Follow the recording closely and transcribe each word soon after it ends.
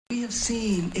We have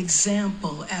seen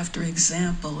example after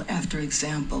example after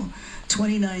example.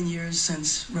 29 years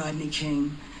since Rodney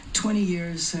King, 20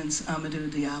 years since Amadou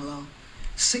Diallo,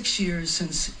 6 years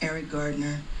since Eric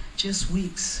Gardner, just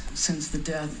weeks since the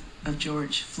death of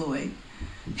George Floyd.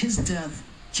 His death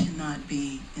cannot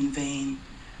be in vain.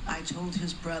 I told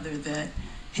his brother that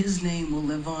his name will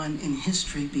live on in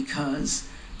history because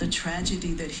the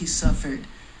tragedy that he suffered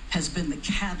has been the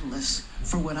catalyst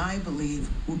for what I believe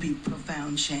will be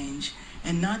profound change.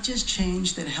 And not just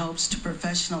change that helps to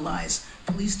professionalize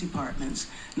police departments,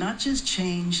 not just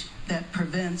change that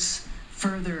prevents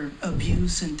further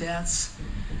abuse and deaths,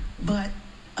 but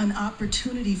an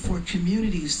opportunity for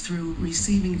communities through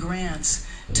receiving grants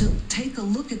to take a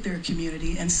look at their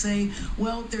community and say,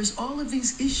 well, there's all of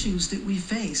these issues that we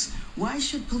face. Why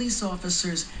should police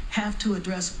officers have to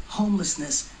address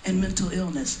homelessness and mental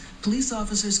illness? Police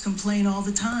officers complain all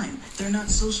the time. They're not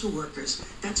social workers.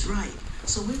 That's right.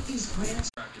 So with these grants...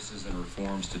 Practices and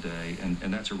reforms today, and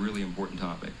that's a really important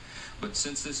topic. But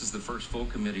since this is the first full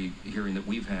committee hearing that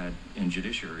we've had in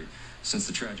judiciary since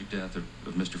the tragic death of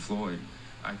Mr. Floyd,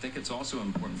 I think it's also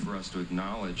important for us to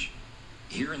acknowledge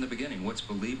here in the beginning what's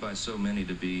believed by so many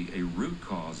to be a root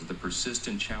cause of the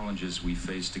persistent challenges we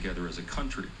face together as a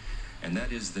country, and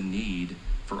that is the need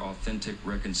for authentic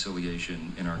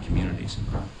reconciliation in our communities.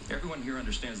 Everyone here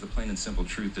understands the plain and simple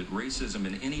truth that racism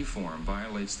in any form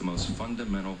violates the most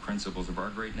fundamental principles of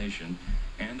our great nation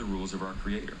and the rules of our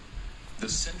Creator. The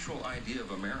central idea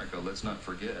of America, let's not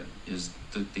forget, is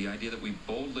the idea that we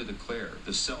boldly declare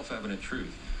the self-evident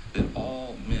truth that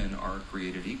all men are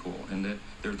created equal and that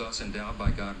they're thus endowed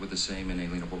by God with the same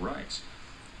inalienable rights.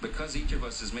 Because each of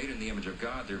us is made in the image of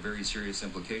God, there are very serious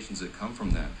implications that come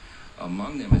from that.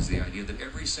 Among them is the idea that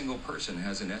every single person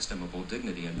has inestimable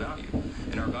dignity and value.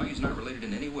 And our value is not related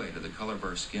in any way to the color of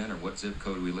our skin or what zip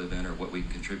code we live in or what we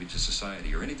can contribute to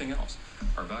society or anything else.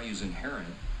 Our value is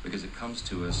inherent because it comes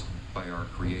to us by our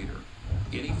Creator.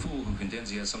 Any fool who contends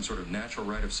he has some sort of natural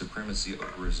right of supremacy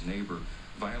over his neighbor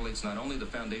violates not only the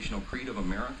foundational creed of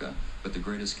America, but the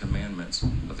greatest commandments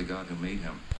of the God who made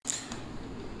him.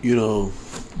 You know,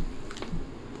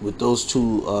 with those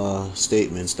two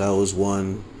statements, that was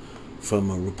one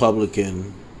from a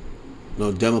Republican,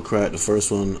 no, Democrat. The first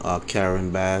one,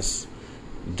 Karen Bass,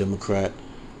 Democrat,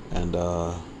 and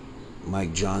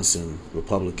Mike Johnson,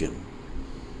 Republican.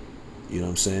 You know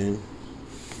what I'm saying?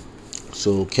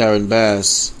 So Karen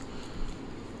Bass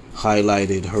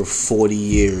highlighted her 40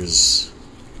 years.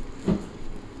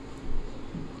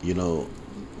 You know,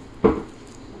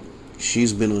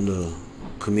 she's been on the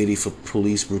committee for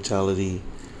police brutality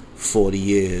 40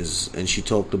 years, and she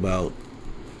talked about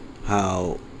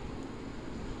how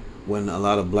when a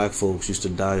lot of black folks used to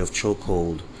die of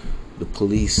chokehold, the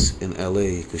police in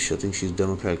LA, because I think she's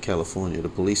Democrat California, the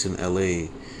police in LA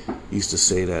used to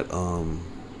say that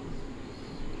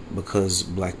because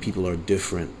black people are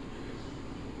different,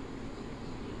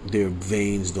 their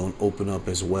veins don't open up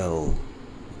as well,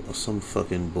 or some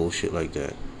fucking bullshit like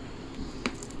that.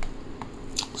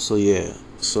 So yeah,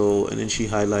 and then she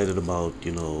highlighted about,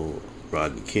 you know,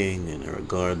 Rodney King and Eric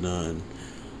Gardner, and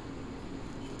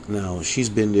now she's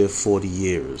been there 40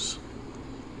 years.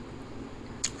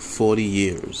 40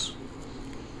 years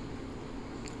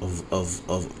of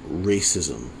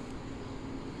racism.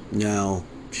 Now,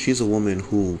 she's a woman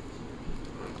who,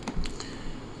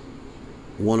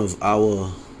 one of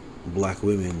our black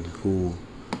women who,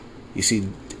 you see,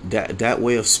 that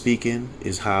way of speaking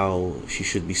is how she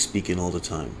should be speaking all the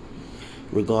time,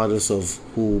 regardless of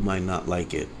who might not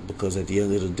like it, because at the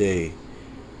end of the day,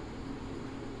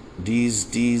 these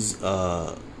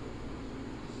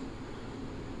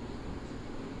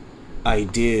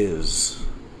ideas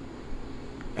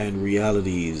and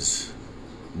realities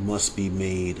must be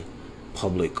made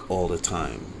public all the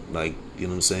time. Like, you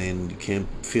know what I'm saying? You can't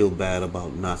feel bad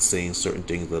about not saying certain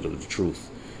things that are the truth.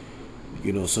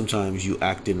 You know, sometimes you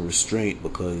act in restraint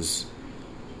because,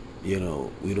 you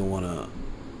know, we don't want to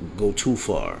go too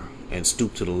far and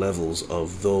stoop to the levels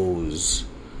of those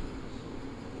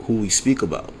who we speak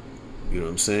about. You know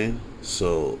what I'm saying?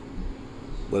 So,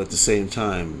 but at the same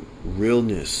time,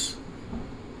 realness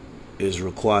is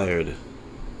required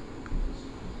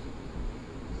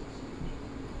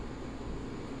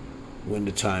when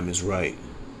the time is right,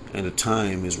 and the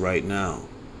time is right now.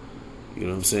 You know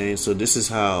what I'm saying? So this is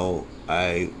how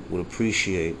I would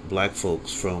appreciate black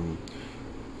folks from,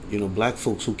 you know, black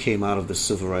folks who came out of the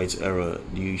civil rights era.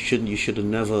 You should have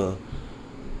never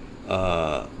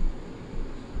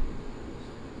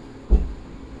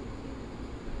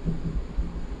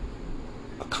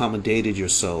accommodated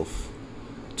yourself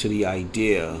to the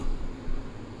idea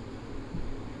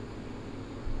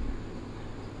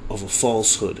of a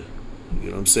falsehood. You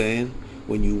know what I'm saying?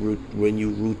 When you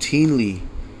routinely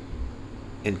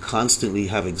and constantly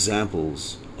have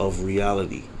examples of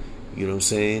reality, you know what I'm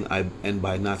saying? And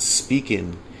by not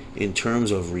speaking in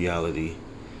terms of reality,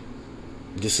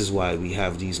 this is why we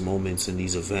have these moments and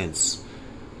these events.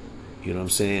 You know what I'm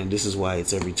saying? This is why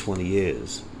it's every 20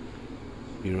 years.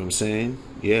 You know what I'm saying?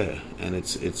 Yeah, and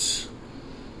it's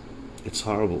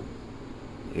horrible.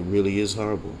 It really is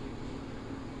horrible.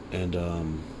 And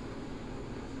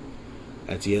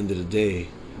at the end of the day,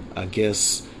 I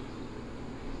guess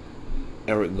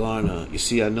Eric Garner, you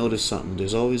see, I noticed something.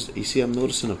 There's always, you see, I'm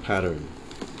noticing a pattern.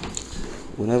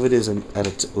 Whenever there's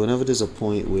a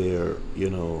point where, you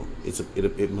know,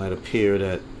 it might appear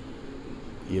that,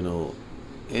 you know,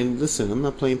 and listen, I'm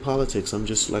not playing politics. I'm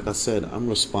just, like I said, I'm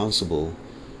responsible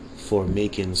for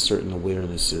making certain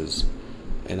awarenesses,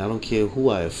 and I don't care who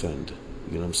I offend.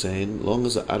 You know what I'm saying? As long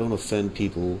as I don't offend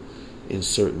people in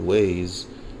certain ways,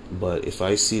 but if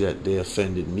I see that they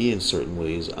offended me in certain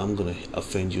ways, I'm gonna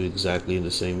offend you exactly in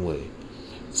the same way.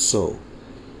 So,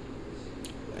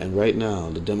 and right now,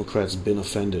 the Democrats been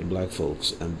offending black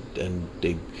folks, and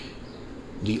the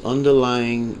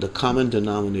common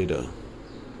denominator,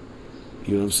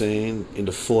 you know what I'm saying, in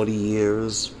the 40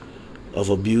 years of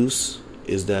abuse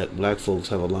is that black folks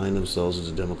have aligned themselves with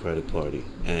the Democratic Party.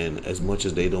 And as much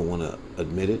as they don't want to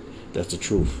admit it, that's the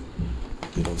truth.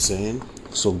 You know what I'm saying?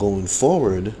 So going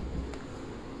forward,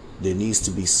 there needs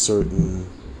to be certain,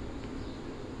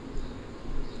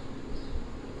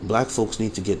 black folks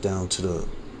need to get down to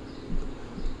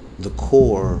the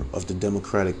core of the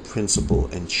democratic principle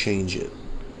and change it.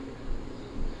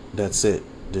 That's it.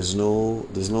 There's no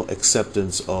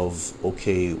acceptance of,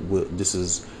 okay, this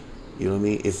is, you know what I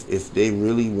mean? If they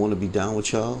really want to be down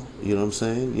with y'all, you know what I'm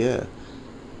saying? Yeah.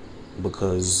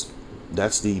 Because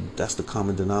that's the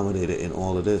common denominator in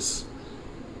all of this.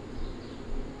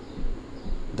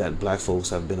 That black folks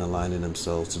have been aligning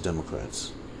themselves to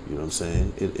Democrats. You know what I'm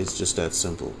saying? It's just that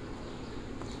simple.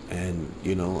 And,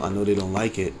 you know, I know they don't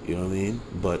like it, you know what I mean?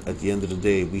 But at the end of the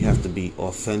day, we have to be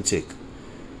authentic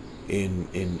in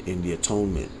the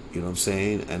atonement. You know what I'm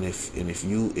saying? And if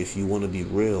you want to be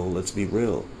real, let's be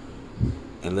real.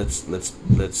 And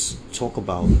let's talk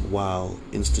about while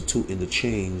instituting the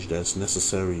change that's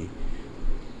necessary,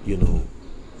 you know,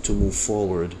 to move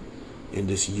forward in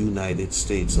this United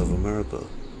States of America.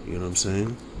 You know what I'm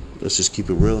saying? Let's just keep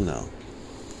it real now.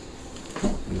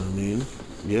 You know what I mean?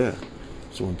 Yeah.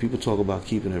 So when people talk about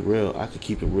keeping it real, I could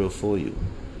keep it real for you.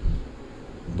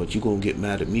 But you're going to get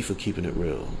mad at me for keeping it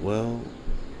real. Well,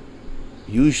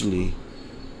 usually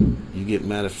you get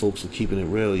mad at folks for keeping it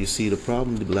real. You see, the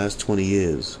problem the last 20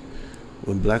 years,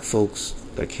 when black folks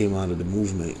that came out of the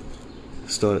movement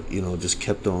started, you know, just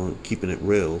kept on keeping it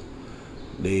real,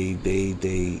 they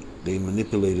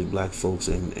manipulated black folks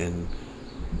and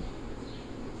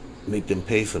make them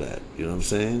pay for that. You know what I'm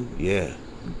saying? Yeah.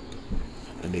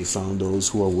 And they found those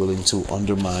who are willing to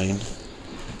undermine.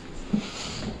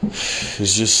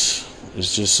 It's just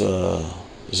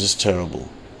terrible.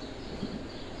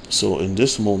 So in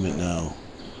this moment now,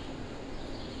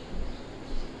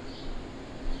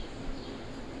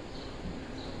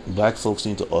 black folks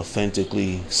need to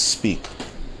authentically speak.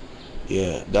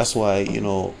 Yeah, that's why, you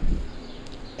know,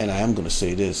 and I am going to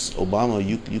say this, Obama,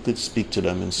 you could speak to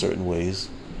them in certain ways,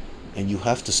 and you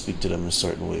have to speak to them in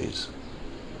certain ways.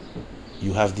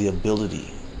 You have the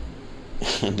ability.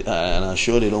 And I'm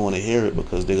sure they don't want to hear it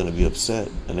because they're going to be upset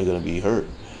and they're going to be hurt.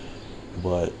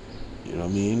 But you know what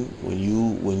I mean?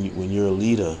 When you're a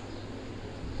leader,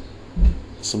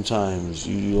 sometimes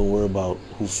you don't worry about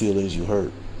who feelings you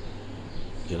hurt.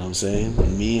 You know what I'm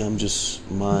saying? Me, I'm just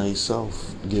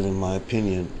myself, giving my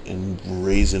opinion and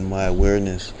raising my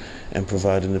awareness and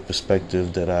providing the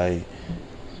perspective that I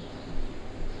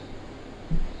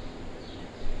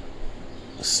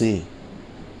see,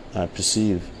 I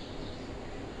perceive.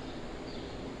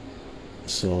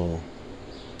 So,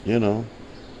 you know.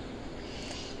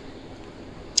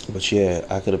 But yeah,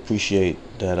 I could appreciate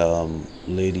that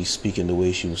lady speaking the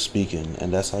way she was speaking,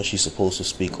 and that's how she's supposed to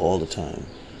speak all the time.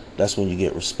 That's when you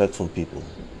get respect from people.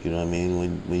 You know what I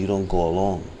mean? When you don't go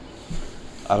along.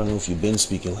 I don't know if you've been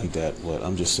speaking like that, but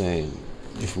I'm just saying,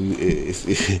 if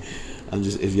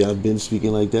y'all been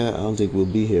speaking like that, I don't think we'll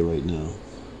be here right now.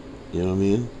 You know what I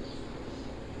mean?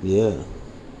 Yeah.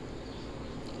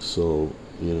 So,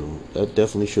 you know, that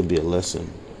definitely should be a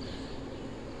lesson.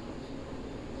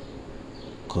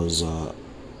 Because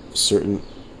certain,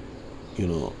 you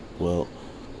know, well,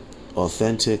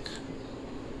 authentic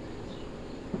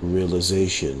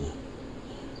realization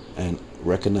and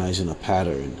recognizing a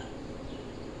pattern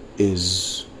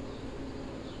is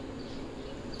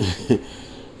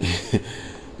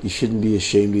You shouldn't be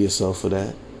ashamed of yourself for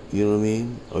that. You know what I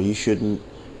mean? Or you shouldn't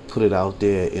put it out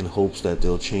there in hopes that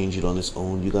they'll change it on its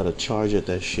own. You gotta charge at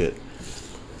that shit.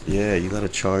 Yeah, you gotta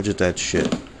charge at that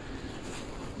shit.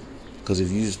 Because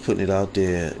if you just putting it out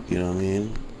there, you know what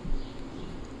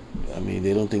I mean?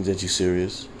 They don't think that you're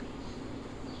serious.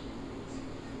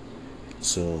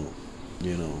 So,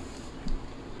 you know.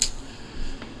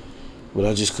 But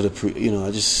I just could have,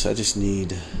 I just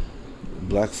need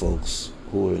black folks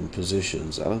who are in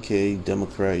positions. I don't care, you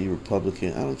Democrat, you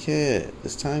Republican. I don't care.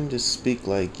 It's time to speak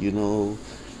like, because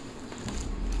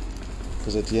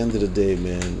at the end of the day,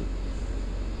 man,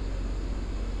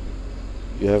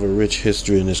 you have a rich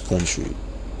history in this country.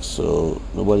 So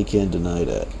nobody can deny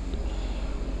that.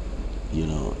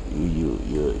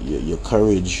 Your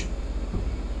courage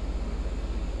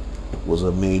was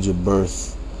a major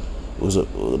birth.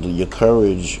 Your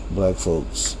courage, black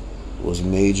folks, was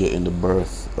major in the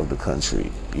birth of the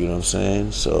country. You know what I'm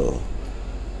saying? So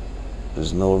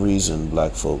there's no reason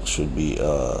black folks should be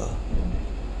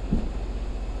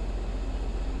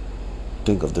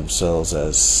think of themselves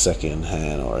as second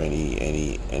hand or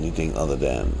anything other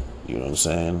than, you know what I'm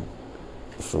saying?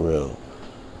 For real,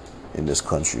 in this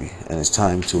country. And it's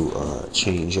time to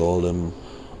change all them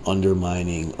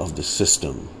undermining of the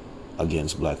system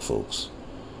against black folks.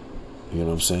 You know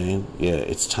what I'm saying? Yeah,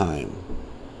 it's time.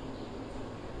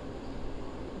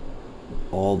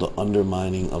 All the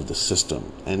undermining of the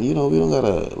system. And we don't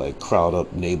gotta crowd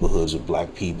up neighborhoods of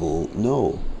black people.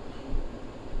 No.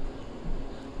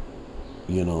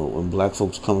 When black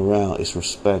folks come around, it's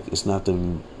respect. It's not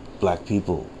the black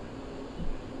people.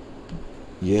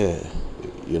 Yeah.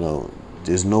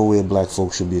 There's nowhere black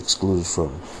folks should be excluded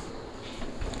from.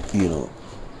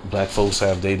 Black folks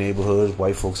have their neighborhoods,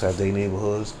 white folks have their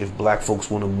neighborhoods. If black folks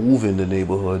want to move in the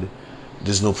neighborhood,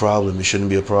 there's no problem. It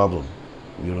shouldn't be a problem.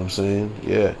 You know what I'm saying?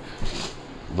 Yeah.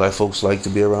 Black folks like to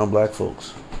be around black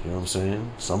folks. You know what I'm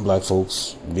saying? Some black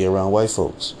folks be around white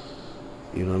folks.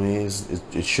 You know what I mean?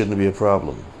 It shouldn't be a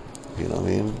problem. You know what I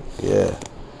mean? Yeah.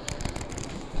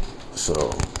 So,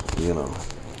 you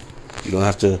don't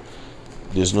have to,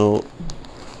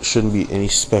 shouldn't be any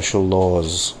special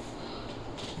laws.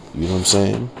 You know what I'm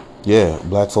saying? Yeah,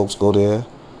 black folks go there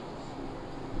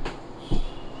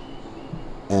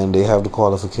and they have the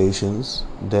qualifications,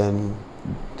 then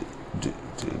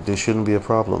there shouldn't be a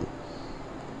problem.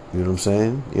 You know what I'm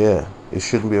saying? Yeah, it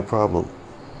shouldn't be a problem.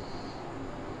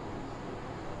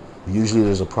 Usually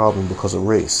there's a problem because of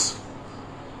race.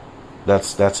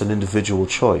 That's an individual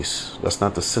choice. That's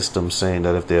not the system saying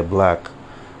that if they're black,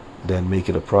 then make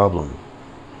it a problem.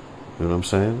 You know what I'm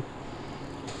saying?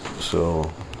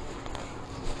 So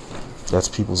that's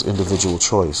people's individual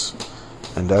choice.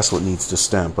 And that's what needs to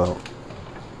stamp out.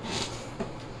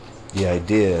 The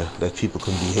idea that people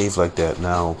can behave like that.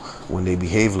 Now, when they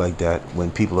behave like that,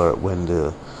 when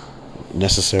the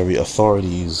necessary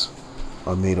authorities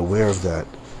are made aware of that,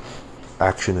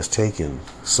 action is taken.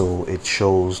 So it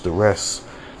shows the rest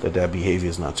that behavior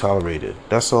is not tolerated.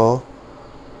 That's all.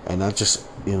 And not just,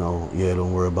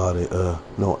 don't worry about it.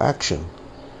 No, action.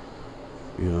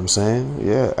 You know what I'm saying?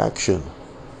 Yeah, action.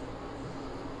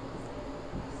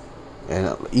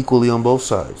 And equally on both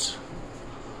sides.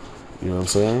 You know what I'm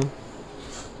saying?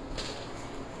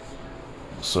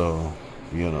 So,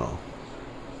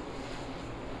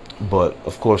 But,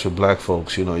 of course, with black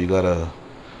folks, you gotta,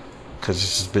 because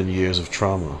this has been years of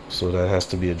trauma, so that has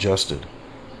to be adjusted.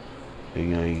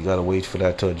 You gotta wait for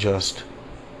that to adjust.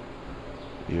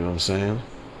 You know what I'm saying?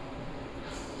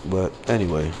 But,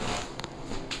 anyway,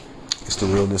 it's the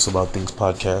Realness About Things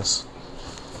podcast.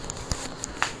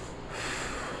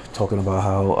 Talking about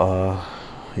how,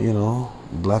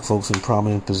 black folks in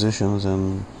prominent positions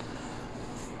and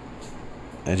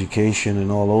education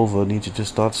and all over need to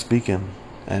just start speaking.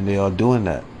 And they are doing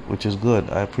that, which is good.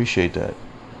 I appreciate that.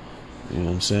 You know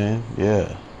what I'm saying?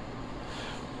 Yeah.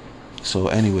 So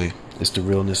anyway, it's the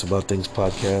Realness About Things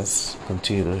podcast.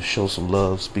 Continue to show some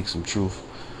love, speak some truth,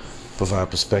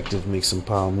 provide perspective, make some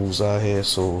power moves out here.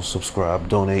 So subscribe,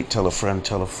 donate, tell a friend,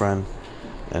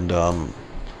 and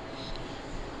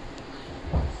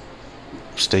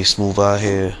stay smooth out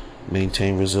here.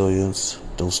 Maintain resilience.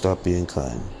 Don't stop being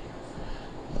kind.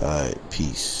 Alright,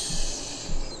 peace.